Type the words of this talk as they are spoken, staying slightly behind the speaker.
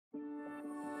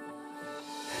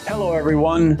Hello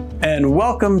everyone, and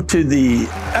welcome to the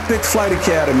Epic Flight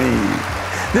Academy.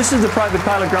 This is the Private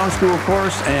Pilot Ground School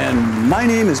course, and my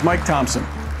name is Mike Thompson.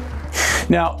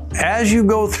 Now, as you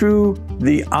go through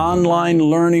the online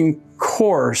learning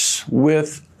course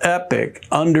with Epic,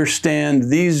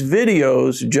 understand these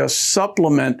videos just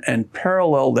supplement and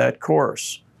parallel that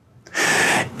course.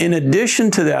 In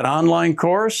addition to that online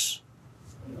course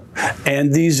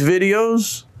and these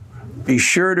videos, be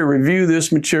sure to review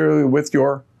this material with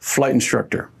your flight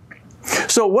instructor.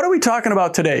 So what are we talking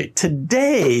about today?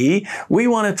 Today, we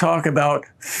want to talk about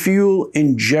fuel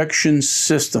injection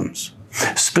systems.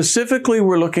 Specifically,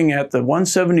 we're looking at the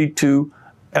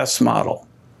 172S model.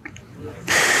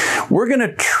 We're going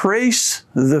to trace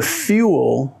the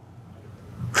fuel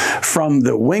from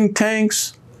the wing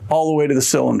tanks all the way to the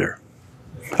cylinder.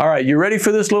 All right, you ready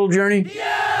for this little journey?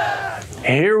 Yeah!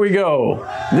 Here we go.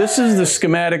 This is the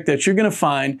schematic that you're going to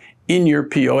find in your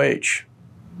POH.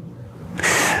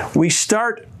 We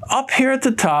start up here at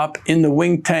the top in the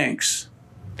wing tanks.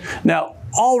 Now,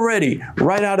 already,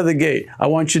 right out of the gate, I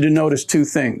want you to notice two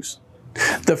things.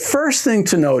 The first thing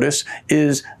to notice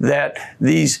is that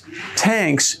these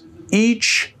tanks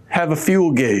each have a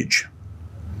fuel gauge.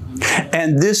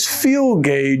 And this fuel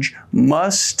gauge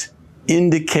must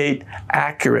indicate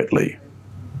accurately.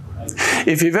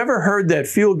 If you've ever heard that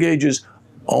fuel gauges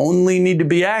only need to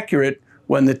be accurate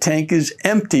when the tank is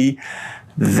empty,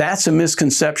 that's a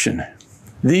misconception.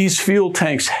 These fuel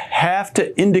tanks have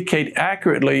to indicate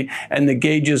accurately, and the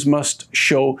gauges must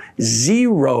show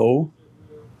 0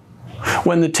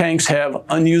 when the tanks have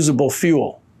unusable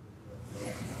fuel.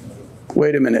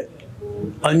 Wait a minute.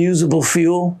 Unusable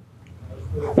fuel?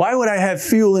 Why would I have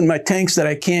fuel in my tanks that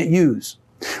I can't use?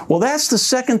 Well, that's the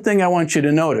second thing I want you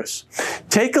to notice.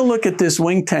 Take a look at this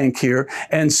wing tank here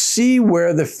and see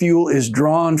where the fuel is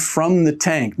drawn from the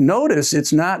tank. Notice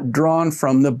it's not drawn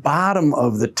from the bottom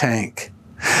of the tank.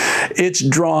 It's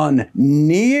drawn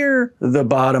near the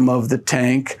bottom of the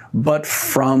tank, but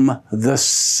from the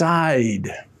side.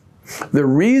 The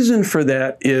reason for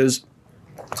that is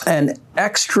an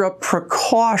extra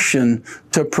precaution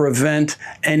to prevent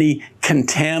any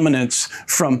contaminants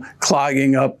from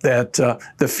clogging up that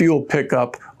the fuel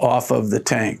pickup off of the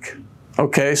tank.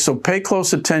 Okay, so pay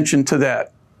close attention to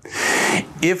that.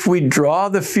 If we draw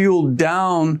the fuel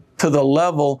down to the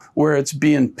level where it's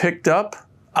being picked up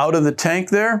out of the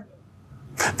tank there,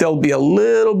 there'll be a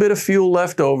little bit of fuel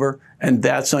left over, and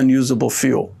that's unusable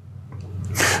fuel.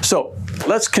 So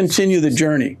let's continue the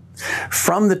journey.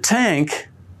 From the tank,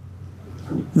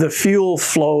 the fuel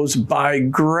flows by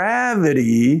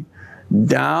gravity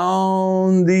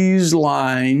down these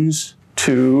lines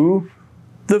to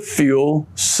the fuel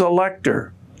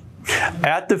selector.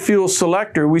 At the fuel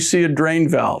selector, we see a drain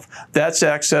valve. That's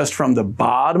accessed from the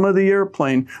bottom of the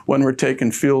airplane when we're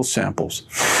taking fuel samples.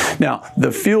 Now,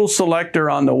 the fuel selector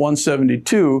on the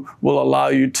 172 will allow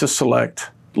you to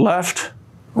select left,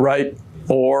 right,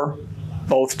 or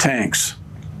both tanks.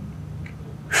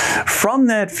 From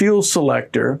that fuel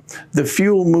selector, the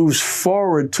fuel moves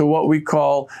forward to what we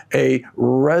call a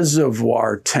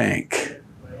reservoir tank.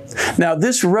 Now,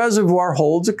 this reservoir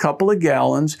holds a couple of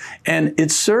gallons, and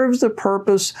it serves the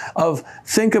purpose of,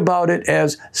 think about it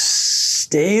as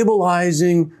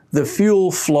stabilizing the fuel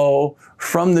flow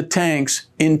from the tanks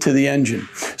into the engine.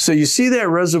 So you see that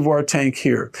reservoir tank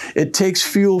here. It takes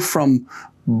fuel from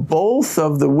both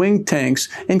of the wing tanks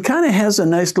and kind of has a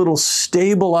nice little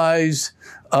stabilized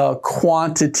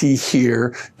quantity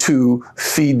here to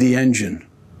feed the engine.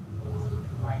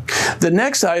 The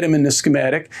next item in the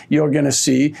schematic you're going to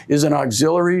see is an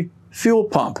auxiliary fuel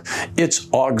pump.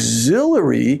 It's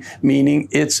auxiliary, meaning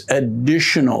it's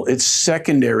additional, it's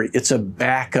secondary, it's a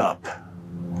backup.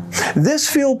 This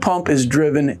fuel pump is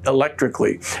driven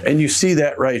electrically, and you see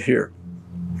that right here.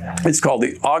 It's called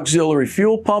the auxiliary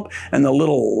fuel pump, and the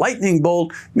little lightning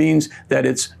bolt means that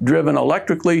it's driven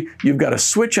electrically. You've got a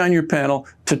switch on your panel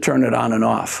to turn it on and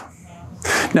off.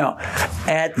 Now,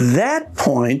 at that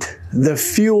point, the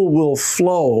fuel will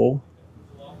flow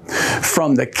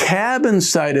from the cabin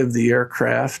side of the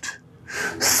aircraft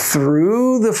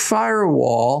through the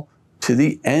firewall to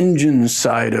the engine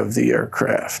side of the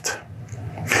aircraft.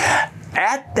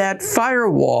 At that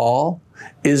firewall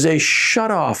is a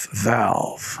shutoff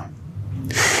valve.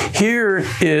 Here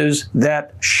is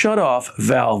that shutoff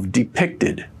valve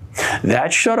depicted.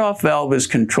 That shutoff valve is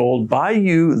controlled by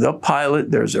you, the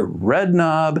pilot. There's a red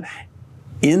knob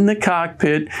in the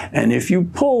cockpit, and if you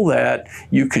pull that,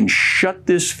 you can shut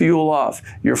this fuel off.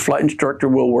 Your flight instructor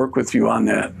will work with you on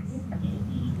that.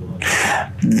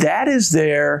 That is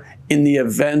there in the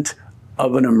event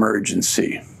of an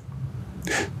emergency.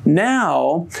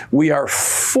 Now we are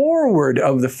forward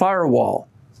of the firewall.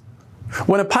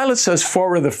 When a pilot says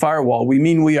forward of the firewall, we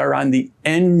mean we are on the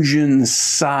engine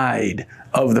side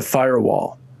of the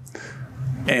firewall.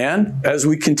 And as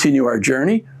we continue our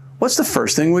journey, what's the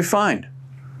first thing we find?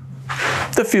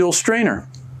 The fuel strainer.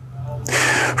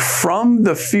 From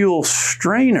the fuel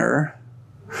strainer,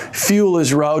 fuel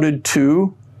is routed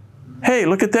to, hey,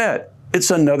 look at that,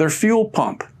 it's another fuel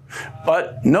pump.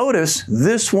 But notice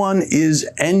this one is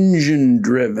engine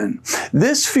driven.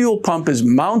 This fuel pump is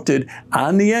mounted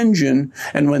on the engine,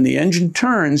 and when the engine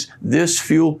turns, this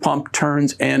fuel pump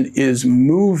turns and is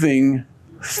moving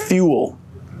fuel.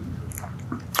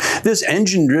 This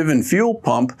engine-driven fuel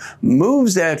pump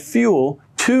moves that fuel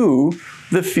to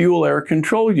the fuel air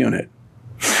control unit.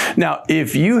 Now,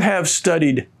 if you have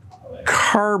studied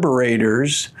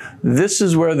carburetors, this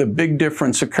is where the big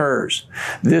difference occurs.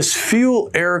 This fuel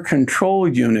air control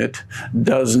unit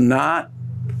does not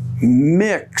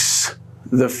mix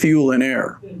the fuel and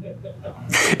air.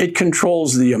 It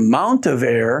controls the amount of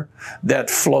air that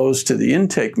flows to the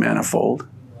intake manifold,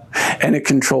 and it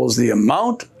controls the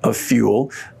amount of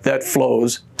fuel that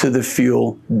flows to the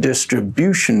fuel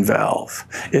distribution valve.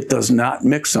 It does not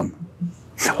mix them.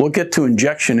 We'll get to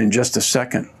injection in just a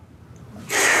second.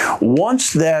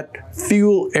 Once that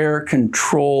fuel air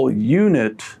control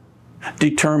unit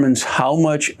determines how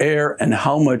much air and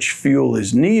how much fuel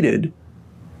is needed,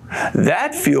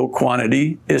 that fuel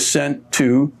quantity is sent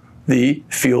to the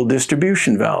fuel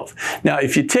distribution valve. Now,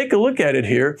 if you take a look at it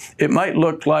here, it might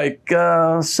look like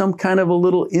some kind of a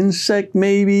little insect,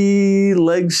 maybe,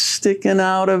 legs sticking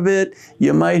out of it.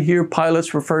 You might hear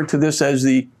pilots refer to this as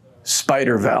the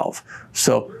spider valve.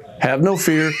 So have no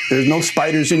fear, there's no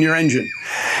spiders in your engine.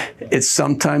 It's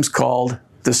sometimes called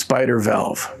the spider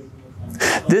valve.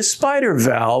 This spider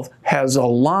valve has a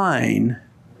line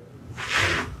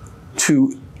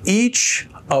to each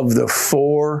of the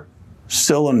 4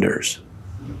 cylinders,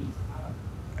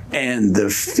 and the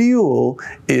fuel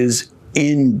is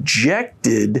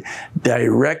injected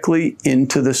directly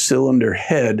into the cylinder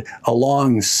head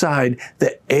alongside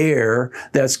the air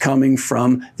that's coming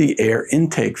from the air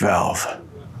intake valve.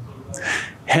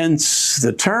 Hence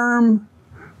the term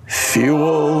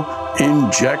fuel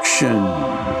injection.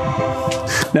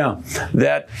 Now,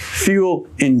 that fuel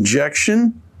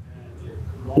injection,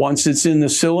 once it's in the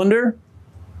cylinder,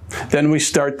 then we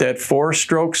start that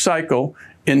 4-stroke cycle: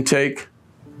 intake,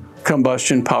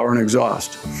 combustion, power, and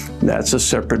exhaust. That's a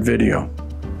separate video.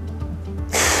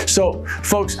 So,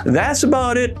 folks, that's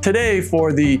about it today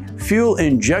for the fuel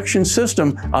injection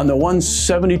system on the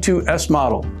 172S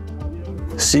model.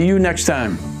 See you next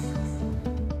time.